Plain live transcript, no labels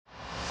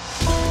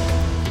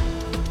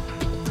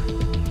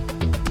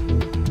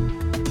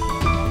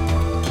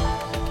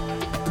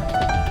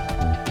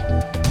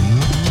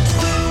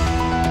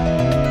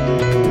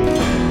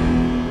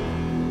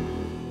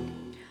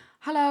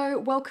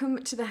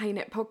welcome to the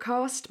HeyNet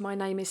podcast. My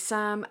name is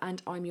Sam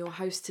and I'm your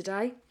host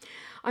today.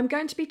 I'm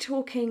going to be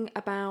talking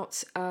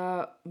about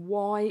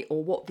why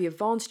or what the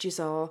advantages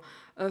are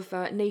of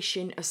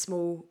niching a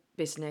small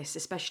business,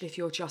 especially if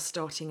you're just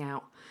starting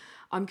out.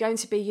 I'm going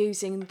to be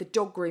using the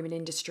dog grooming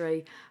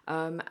industry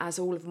as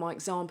all of my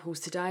examples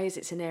today, as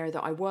it's an area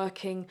that I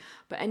work in,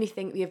 but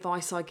the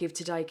advice I give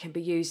today can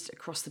be used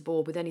across the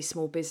board with any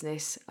small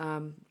business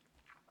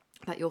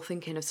that you're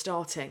thinking of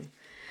starting.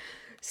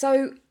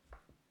 So,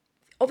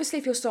 obviously,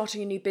 if you're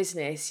starting a new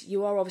business,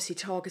 you are obviously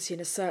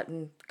targeting a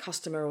certain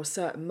customer or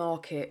certain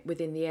market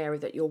within the area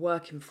that you're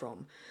working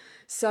from.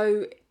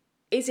 So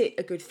is it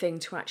a good thing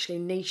to actually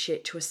niche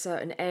it to a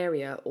certain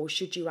area, or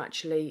should you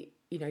actually,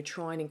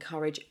 try and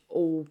encourage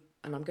all,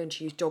 and I'm going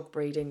to use dog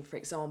breeding, for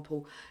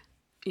example,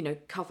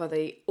 cover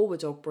all the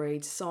dog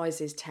breeds,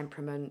 sizes,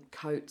 temperament,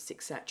 coats,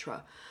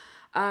 etc.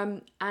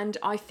 And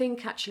I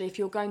think actually, if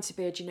you're going to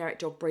be a generic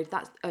dog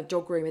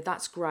groomer,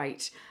 that's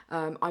great.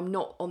 I'm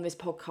not on this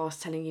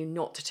podcast telling you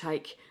not to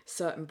take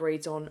certain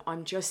breeds on.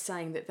 I'm just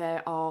saying that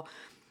there are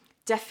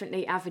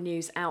definitely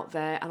avenues out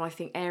there, and I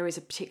think areas,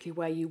 particularly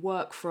where you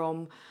work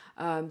from,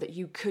 that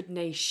you could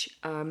niche,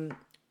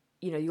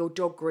 your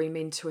dog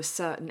grooming to a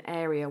certain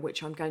area,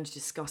 which I'm going to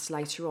discuss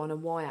later on,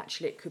 and why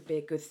actually it could be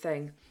a good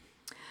thing.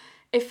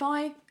 If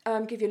I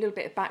give you a little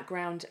bit of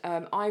background,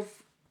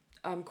 I've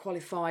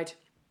qualified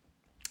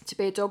to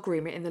be a dog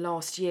groomer in the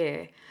last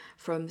year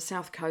from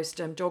South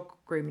Coast Dog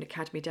Grooming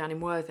Academy down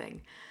in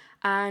Worthing.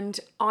 And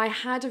I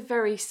had a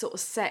very sort of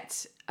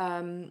set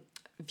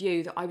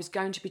view that I was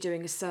going to be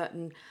doing a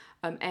certain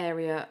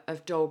area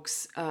of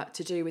dogs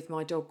to do with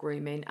my dog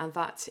grooming, and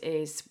that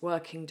is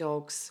working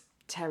dogs,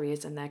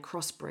 terriers and their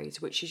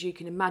crossbreeds, which, as you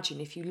can imagine,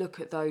 if you look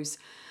at those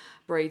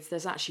breeds,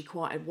 there's actually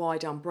quite a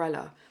wide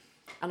umbrella.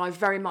 And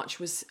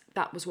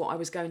that was what I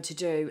was going to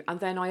do. And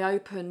then I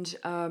opened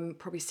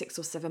probably 6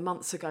 or 7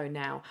 months ago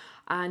now.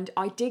 And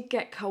I did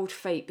get cold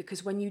feet,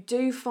 because when you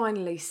do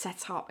finally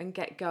set up and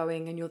get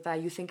going and you're there,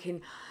 you're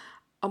thinking,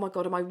 oh my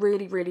God, am I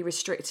really, really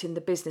restricting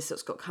the business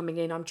that's got coming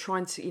in? I'm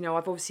trying to,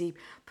 I've obviously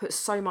put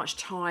so much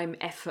time,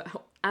 effort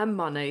and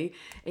money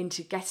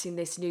into getting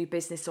this new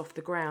business off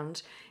the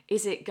ground.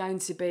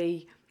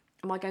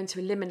 Am I going to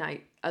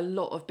eliminate a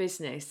lot of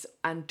business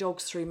and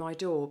dogs through my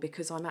door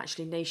because I'm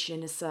actually niching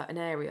in a certain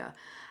area?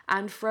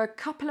 And for a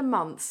couple of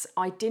months,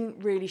 I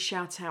didn't really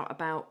shout out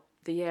about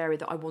the area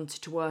that I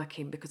wanted to work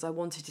in, because I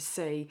wanted to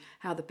see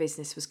how the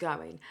business was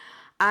going.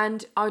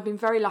 And I've been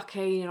very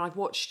lucky, and I've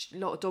watched a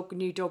lot of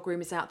new dog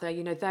groomers out there.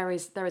 There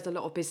is a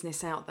lot of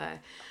business out there.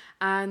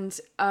 And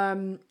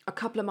a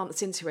couple of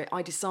months into it,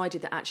 I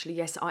decided that actually,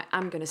 yes, I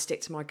am going to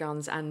stick to my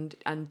guns and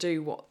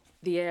do what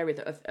the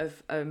area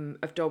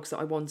of dogs that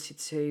I wanted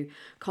to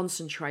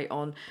concentrate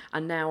on.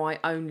 And now I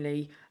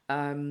only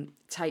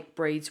take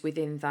breeds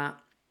within that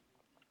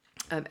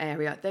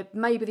area. There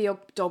may be the odd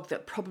dog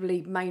that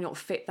probably may not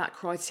fit that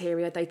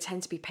criteria. They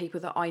tend to be people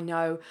that I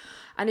know.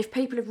 And if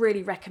people have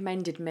really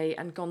recommended me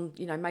and gone,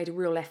 made a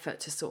real effort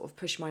to sort of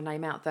push my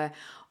name out there,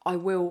 I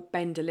will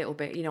bend a little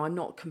bit. I'm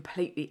not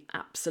completely,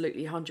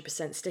 absolutely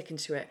 100% sticking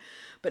to it.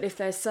 But if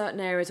there's certain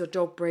areas or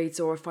dog breeds,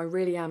 or if I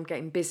really am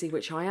getting busy,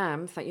 which I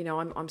am,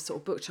 I'm sort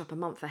of booked up a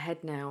month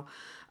ahead now.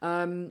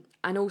 And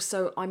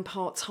also I'm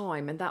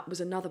part-time, and that was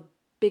another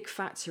big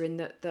factor in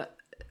that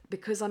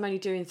because I'm only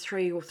doing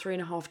 3 or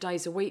 3.5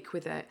 days a week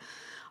with it,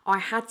 I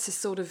had to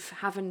sort of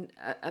have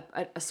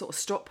a sort of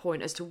stop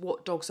point as to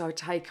what dogs I would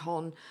take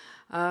on.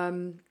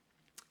 And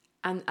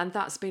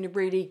that's been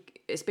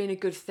it's been a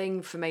good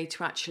thing for me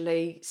to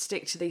actually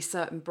stick to these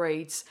certain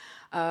breeds.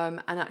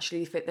 And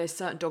actually, if there's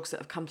certain dogs that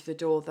have come to the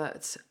door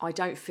that I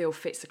don't feel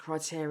fits the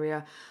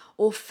criteria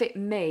or fit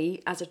me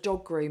as a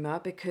dog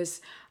groomer, because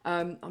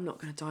I'm not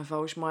going to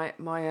divulge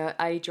my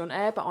age on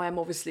air, but I am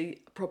obviously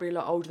probably a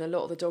lot older than a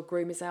lot of the dog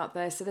groomers out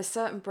there. So there's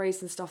certain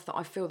breeds and stuff that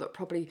I feel that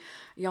probably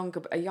a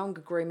younger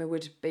groomer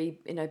would be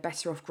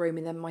better off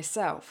grooming than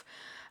myself.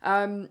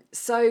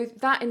 So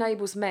that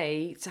enables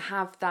me to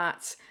have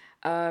that.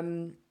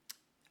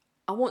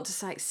 I want to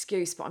say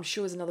excuse, but I'm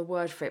sure there's another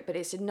word for it, but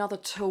it's another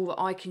tool that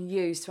I can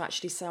use to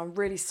actually say, I'm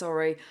really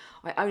sorry,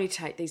 I only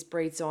take these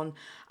breeds on.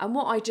 And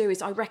what I do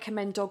is I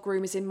recommend dog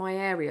groomers in my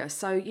area.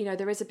 So,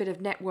 there is a bit of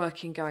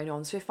networking going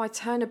on. So if I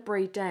turn a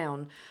breed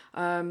down,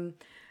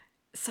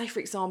 say, for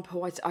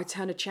example, I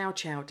turn a Chow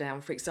Chow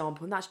down, for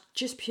example, and that's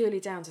just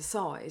purely down to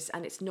size,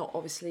 and it's not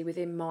obviously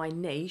within my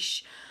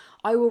niche,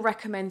 I will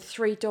recommend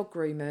 3 dog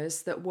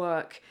groomers that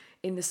work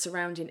in the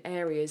surrounding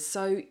areas.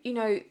 So,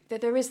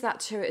 there is that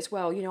to it as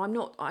well.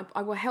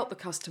 I will help the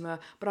customer,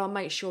 but I'll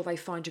make sure they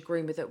find a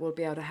groomer that will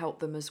be able to help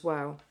them as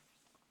well.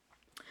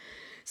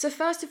 So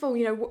first of all,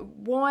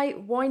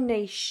 why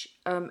niche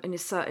in a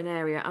certain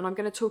area? And I'm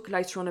going to talk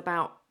later on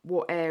about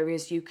what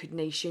areas you could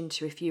niche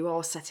into if you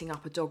are setting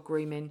up a dog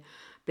grooming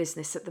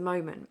business at the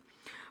moment.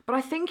 But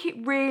I think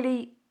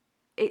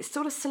it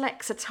sort of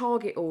selects a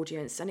target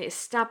audience, and it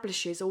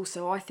establishes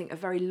also, I think, a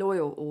very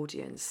loyal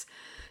audience.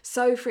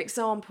 So, for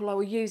example, I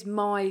will use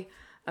my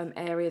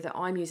area that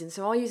I'm using.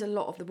 So I use a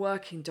lot of the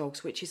working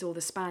dogs, which is all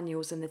the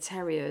spaniels and the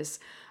terriers,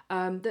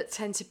 that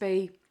tend to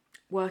be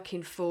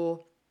working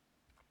for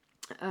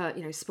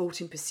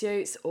sporting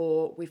pursuits,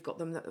 or we've got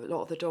them, a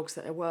lot of the dogs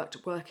that are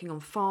working on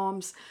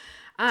farms.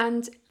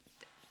 And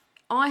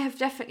I have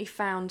definitely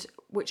found,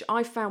 which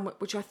I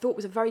thought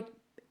was a very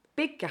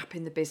big gap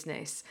in the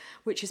business,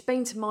 which has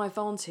been to my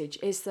advantage,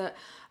 is that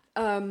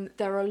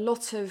there are a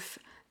lot of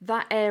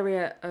that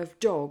area of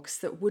dogs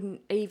that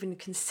wouldn't even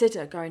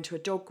consider going to a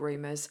dog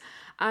groomer's.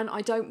 And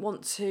I don't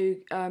want to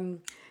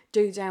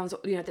do downs,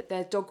 that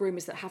they're dog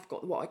groomers that have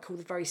got what I call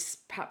the very,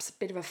 perhaps a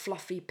bit of a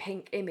fluffy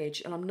pink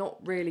image. And I'm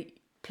not really,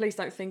 please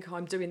don't think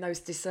I'm doing those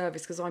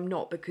disservice, because I'm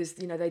not, because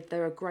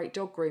they're great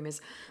dog groomers.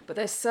 But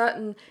there's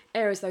certain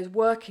areas, those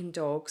working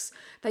dogs,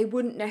 they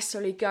wouldn't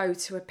necessarily go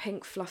to a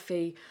pink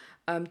fluffy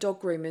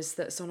dog groomers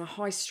that's on a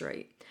high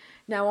street.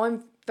 Now,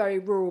 I'm very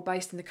rural,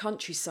 based in the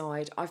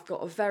countryside. I've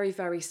got a very,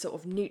 very sort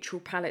of neutral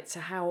palette to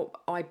how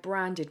I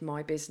branded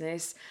my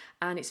business,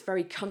 and it's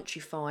very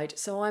countrified.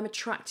 So I'm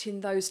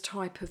attracting those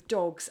type of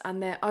dogs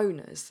and their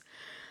owners.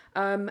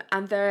 And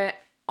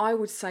I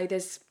would say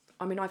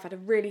I've had a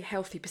really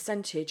healthy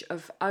percentage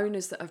of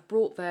owners that have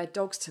brought their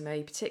dogs to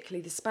me,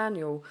 particularly the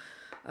spaniel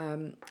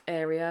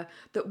area,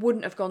 that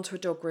wouldn't have gone to a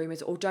dog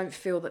groomer's, or don't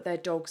feel that their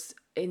dogs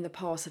in the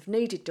past have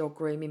needed dog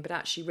grooming, but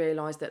actually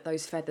realise that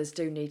those feathers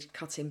do need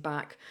cutting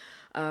back,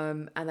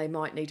 and they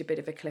might need a bit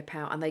of a clip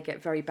out, and they get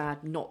very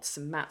bad knots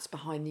and mats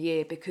behind the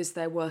ear because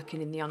they're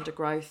working in the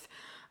undergrowth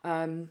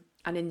and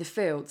in the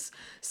fields.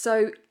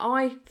 So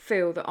I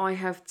feel that I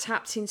have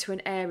tapped into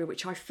an area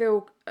which I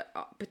feel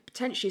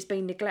potentially has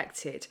been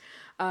neglected,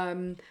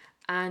 and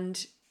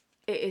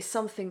it is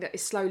something that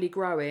is slowly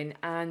growing,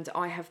 and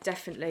I have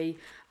definitely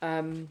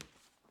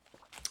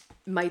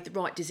made the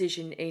right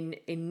decision in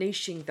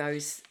niching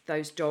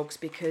those dogs,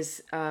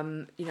 because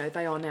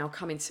they are now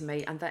coming to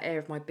me, and that area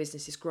of my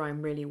business is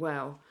growing really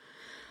well.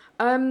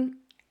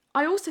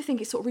 I also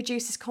think it sort of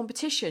reduces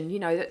competition.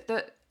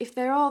 That if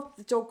there are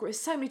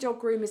so many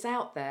dog groomers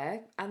out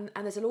there, and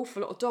there's an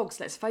awful lot of dogs,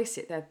 let's face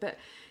it, there, but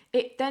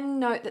it then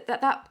know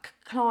that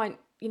client,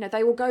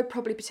 they will go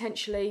probably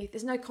potentially,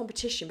 there's no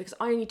competition, because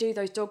I only do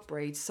those dog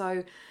breeds.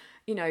 So,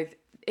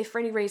 if for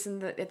any reason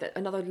that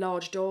another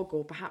large dog,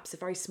 or perhaps a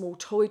very small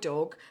toy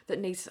dog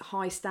that needs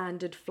high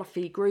standard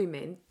fluffy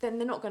grooming, then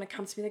they're not going to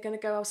come to me, they're going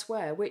to go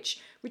elsewhere,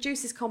 which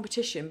reduces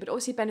competition, but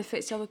obviously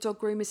benefits the other dog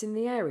groomers in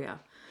the area.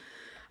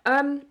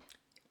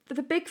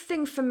 The big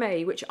thing for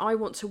me, which I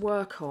want to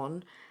work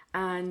on,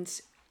 and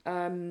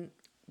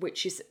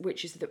which is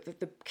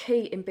the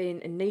key in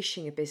being and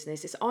niching a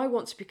business, is I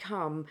want to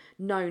become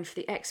known for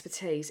the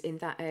expertise in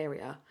that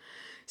area.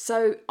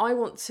 So I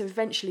want to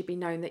eventually be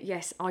known that,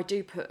 yes, I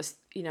do put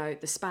the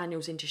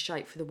spaniels into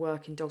shape for the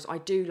working dogs. I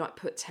do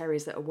put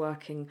terriers that are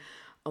working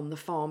on the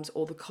farms,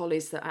 or the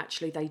collies that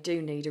actually they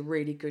do need a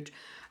really good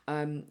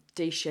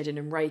de-shedding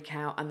and rake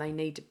out, and they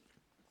need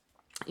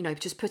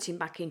just putting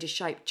back into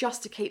shape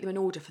just to keep them in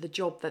order for the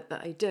job that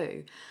they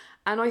do.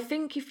 And I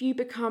think if you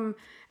become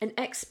an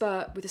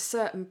expert with a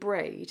certain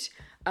breed,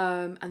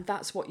 and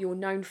that's what you're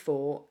known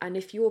for, and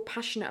if you're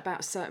passionate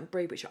about a certain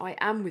breed, which I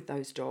am with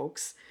those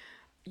dogs,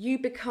 you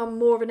become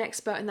more of an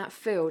expert in that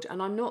field.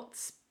 And I'm not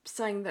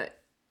saying that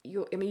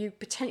you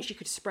potentially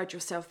could spread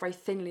yourself very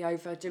thinly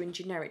over doing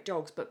generic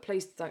dogs, but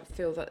please don't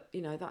feel that,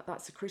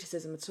 that's a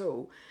criticism at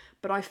all.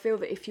 But I feel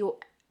that if you're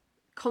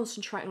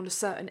concentrating on a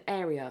certain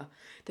area,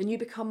 then you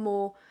become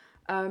more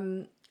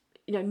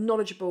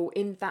knowledgeable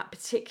in that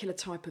particular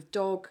type of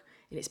dog,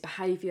 in its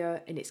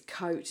behaviour, in its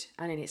coat,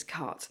 and in its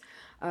cut.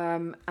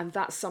 And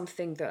that's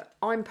something that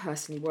I'm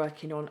personally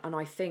working on, and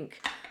I think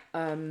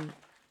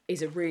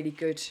is a really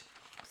good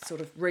sort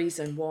of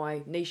reason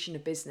why niching a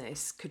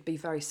business could be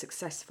very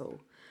successful.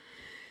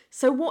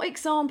 So what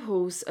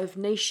examples of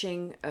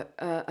niching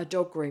a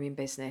dog grooming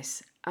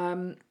business?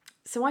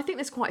 So I think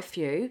there's quite a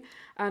few,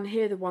 and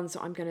here are the ones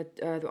that I'm going to,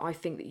 that I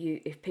think that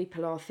if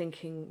people are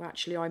thinking, well,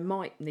 actually I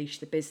might niche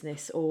the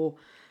business, or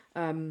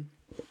work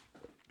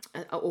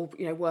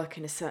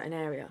in a certain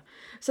area.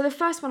 So the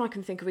first one I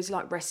can think of is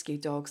rescue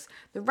dogs.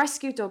 The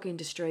rescue dog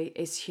industry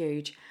is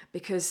huge,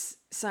 because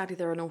sadly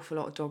there are an awful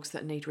lot of dogs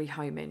that need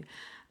rehoming.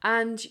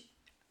 And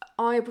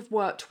I've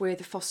worked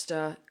with a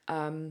foster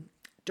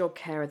dog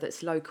carer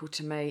that's local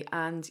to me,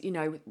 and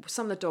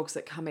some of the dogs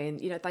that come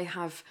in, they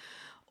have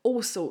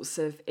all sorts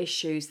of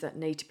issues that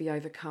need to be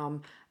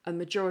overcome. A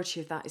majority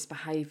of that is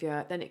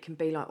behaviour. Then it can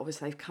be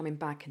obviously they've come in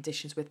bad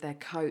conditions with their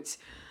coat,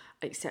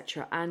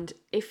 etc. And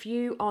if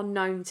you are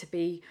known to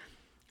be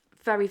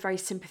very, very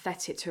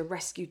sympathetic to a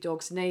rescue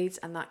dog's needs,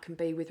 and that can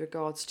be with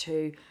regards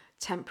to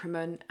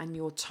temperament and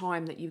your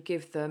time that you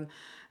give them,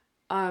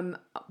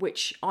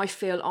 which I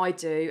feel I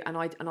do, and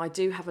I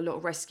do have a lot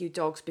of rescue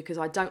dogs, because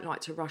I don't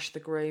like to rush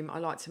the groom. I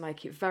like to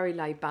make it very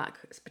laid back,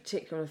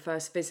 particularly on the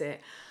first visit.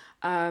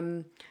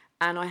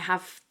 And I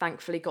have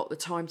thankfully got the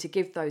time to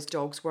give those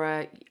dogs,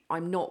 where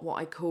I'm not what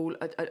I call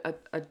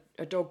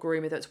a dog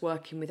groomer that's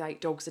working with 8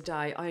 dogs a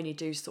day. I only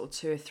do sort of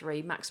 2 or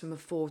 3, maximum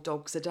of 4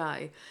 dogs a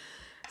day.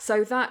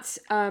 So that's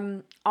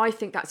I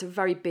think that's a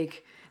very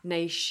big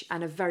niche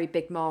and a very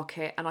big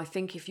market. And I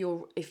think if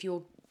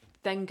you're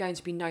then going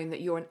to be known that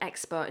you're an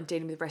expert in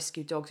dealing with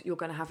rescue dogs, you're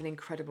going to have an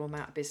incredible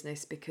amount of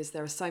business, because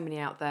there are so many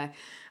out there.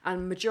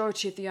 And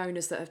majority of the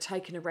owners that have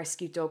taken a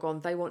rescue dog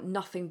on, they want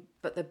nothing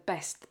but the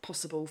best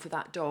possible for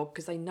that dog,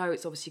 because they know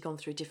it's obviously gone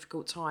through a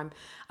difficult time,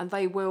 and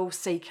they will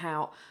seek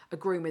out a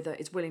groomer that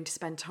is willing to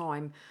spend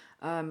time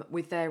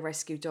with their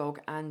rescue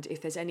dog. And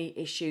if there's any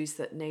issues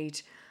that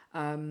need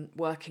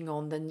working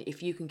on, then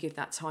if you can give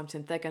that time to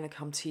them, they're going to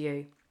come to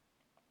you.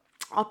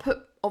 I'll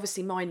put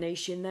obviously my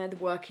niche in there, the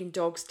working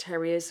dogs,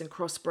 terriers and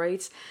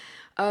crossbreeds.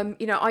 I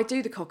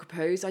do the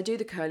cockapoos, I do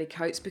the curly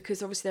coats,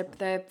 because obviously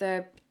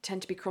they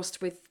tend to be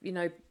crossed with,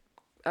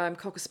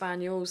 cocker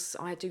spaniels.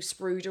 I do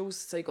sprudels,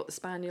 so you've got the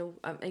spaniel,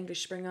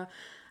 English Springer,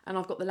 and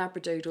I've got the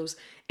labradoodles.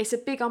 It's a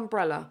big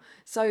umbrella.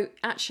 So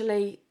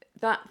actually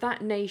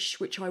that niche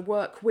which I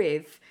work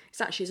with,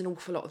 it's actually an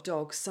awful lot of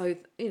dogs. So,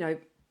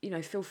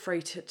 feel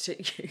free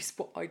to use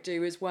what I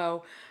do as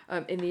well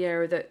in the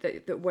area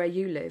that where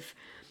you live.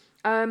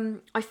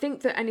 I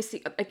think that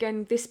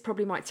again, this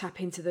probably might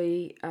tap into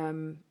the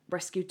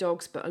rescue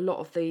dogs, but a lot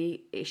of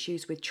the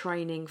issues with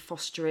training,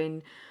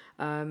 fostering,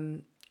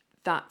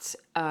 that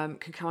can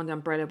come under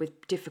umbrella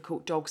with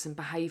difficult dogs and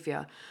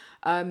behaviour.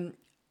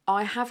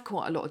 I have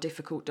quite a lot of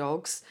difficult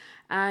dogs,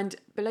 and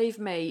believe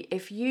me,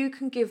 if you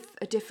can give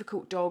a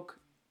difficult dog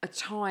a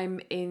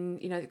time in,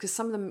 because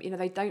some of them,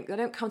 they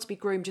don't come to be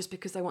groomed just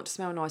because they want to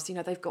smell nice.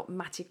 They've got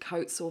matted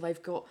coats, or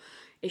they've got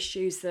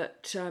issues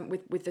that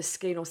with the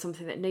skin, or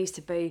something that needs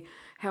to be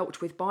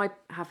helped with by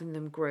having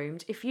them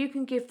groomed. If you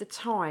can give the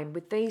time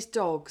with these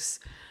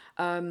dogs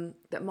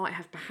that might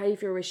have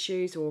behavioural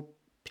issues, or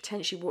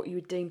potentially what you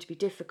would deem to be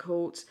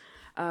difficult,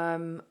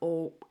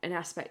 or an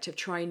aspect of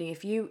training,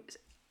 if you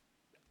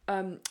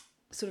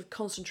sort of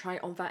concentrate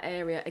on that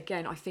area,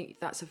 again, I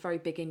think that's a very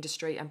big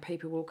industry and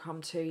people will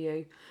come to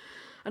you.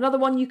 Another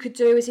one you could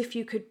do is if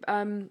you could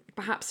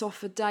perhaps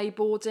offer day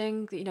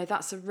boarding.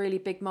 That's a really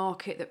big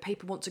market, that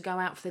people want to go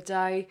out for the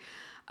day.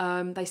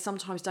 They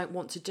sometimes don't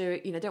want to do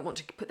it, don't want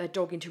to put their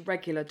dog into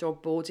regular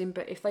dog boarding,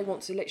 but if they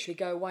want to literally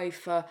go away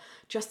for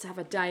just to have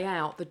a day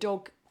out,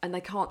 and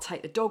they can't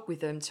take the dog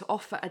with them, to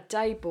offer a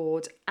day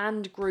board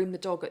and groom the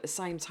dog at the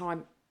same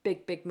time,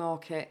 big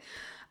market.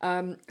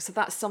 So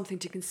that's something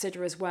to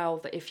consider as well,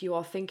 that if you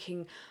are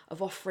thinking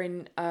of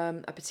offering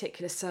a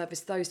particular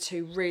service, those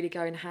two really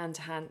go in hand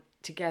to hand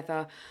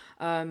together.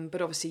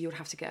 But obviously you'll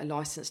have to get a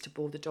license to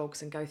board the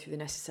dogs and go through the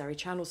necessary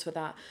channels for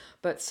that.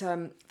 But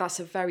that's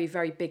a very,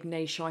 very big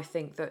niche, I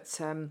think, that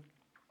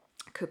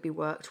could be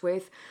worked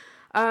with.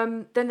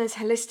 Then there's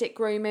holistic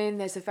grooming.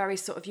 There's a very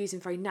sort of using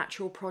very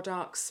natural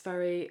products,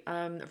 very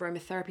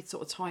aromatherapy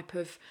sort of type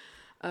of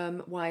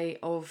way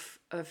of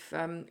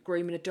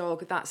grooming a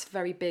dog. That's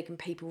very big, and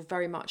people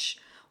very much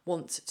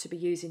want to be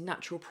using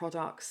natural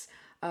products,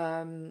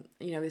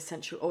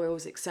 essential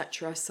oils,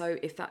 etc. So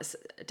if that's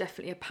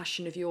definitely a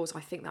passion of yours,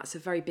 I think that's a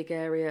very big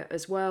area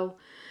as well.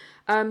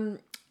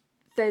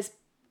 There's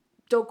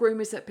dog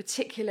groomers that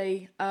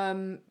particularly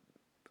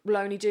will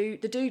only do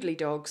the doodly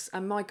dogs,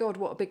 and my God,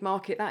 what a big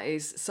market that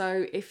is.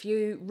 So if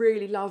you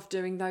really love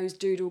doing those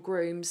doodle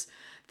grooms,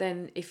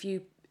 then if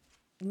you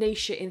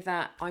niche it in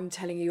that, I'm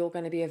telling you, you're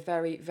going to be a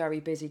very, very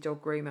busy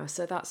dog groomer.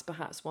 So that's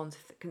perhaps one to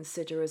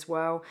consider as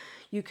well.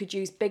 You could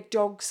use big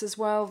dogs as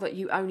well, that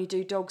you only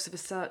do dogs of a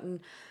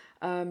certain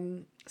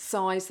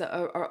size, that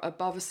are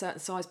above a certain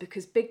size,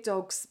 because big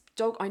dogs,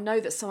 I know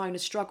that some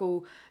owners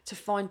struggle to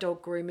find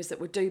dog groomers that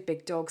would do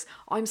big dogs.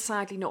 I'm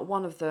sadly not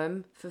one of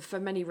them for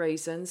many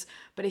reasons,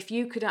 but if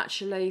you could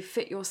actually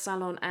fit your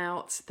salon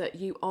out that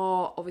you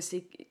are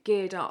obviously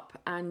geared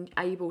up and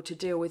able to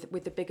deal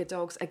with the bigger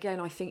dogs, again,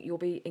 I think you'll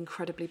be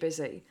incredibly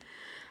busy.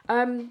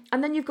 And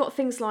then you've got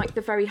things like the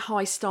very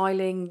high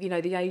styling,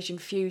 the Asian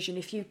fusion.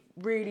 If you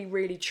really,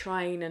 really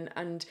train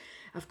and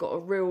have got a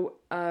real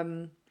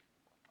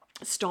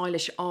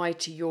stylish eye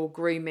to your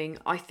grooming,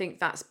 I think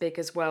that's big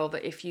as well,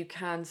 that if you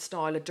can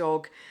style a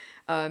dog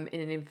in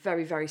a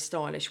very, very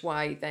stylish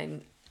way,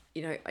 then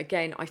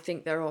again, I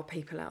think there are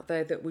people out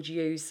there that would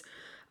use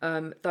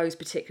those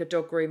particular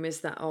dog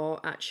groomers that are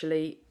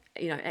actually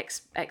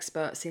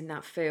experts in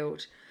that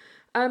field.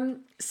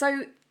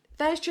 So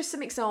there's just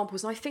some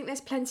examples, and I think there's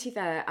plenty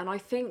there. And I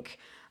think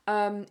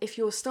if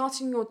you're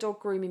starting your dog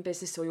grooming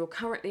business, or you're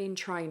currently in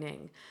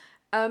training,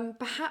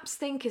 perhaps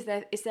think, is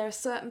there a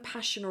certain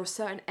passion or a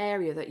certain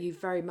area that you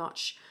very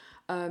much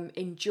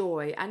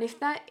enjoy? And if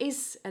that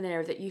is an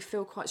area that you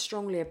feel quite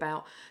strongly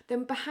about,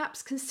 then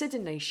perhaps consider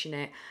niching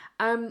it.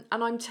 And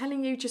I'm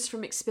telling you just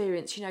from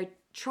experience,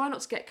 try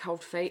not to get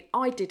cold feet.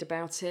 I did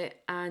about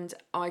it, and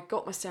I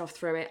got myself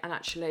through it, and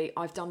actually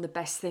I've done the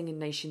best thing in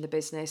niching the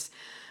business.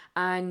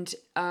 And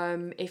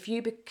if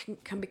you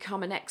can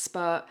become an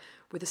expert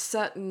with a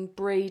certain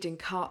breed and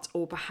cut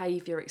or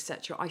behaviour,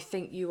 etc., I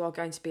think you are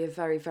going to be a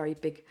very, very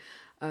big,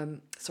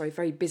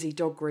 very busy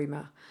dog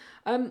groomer.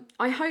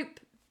 I hope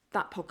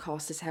that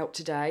podcast has helped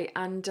today,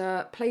 and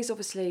please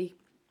obviously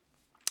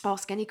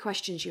ask any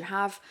questions you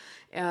have.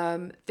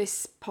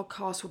 This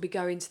podcast will be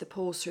going to the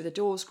Paws Through the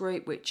Doors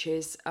group, which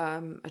is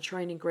a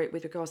training group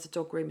with regards to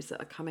dog groomers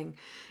that are coming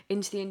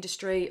into the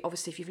industry.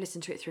 Obviously, if you've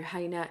listened to it through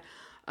HeyNet,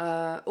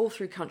 all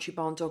through Country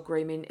Barn Dog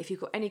Grooming, if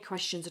you've got any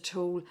questions at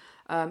all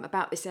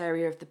about this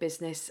area of the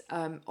business,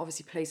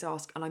 obviously please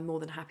ask, and I'm more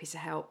than happy to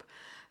help.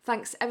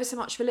 Thanks ever so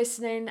much for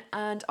listening,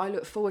 and I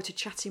look forward to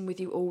chatting with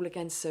you all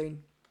again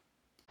soon.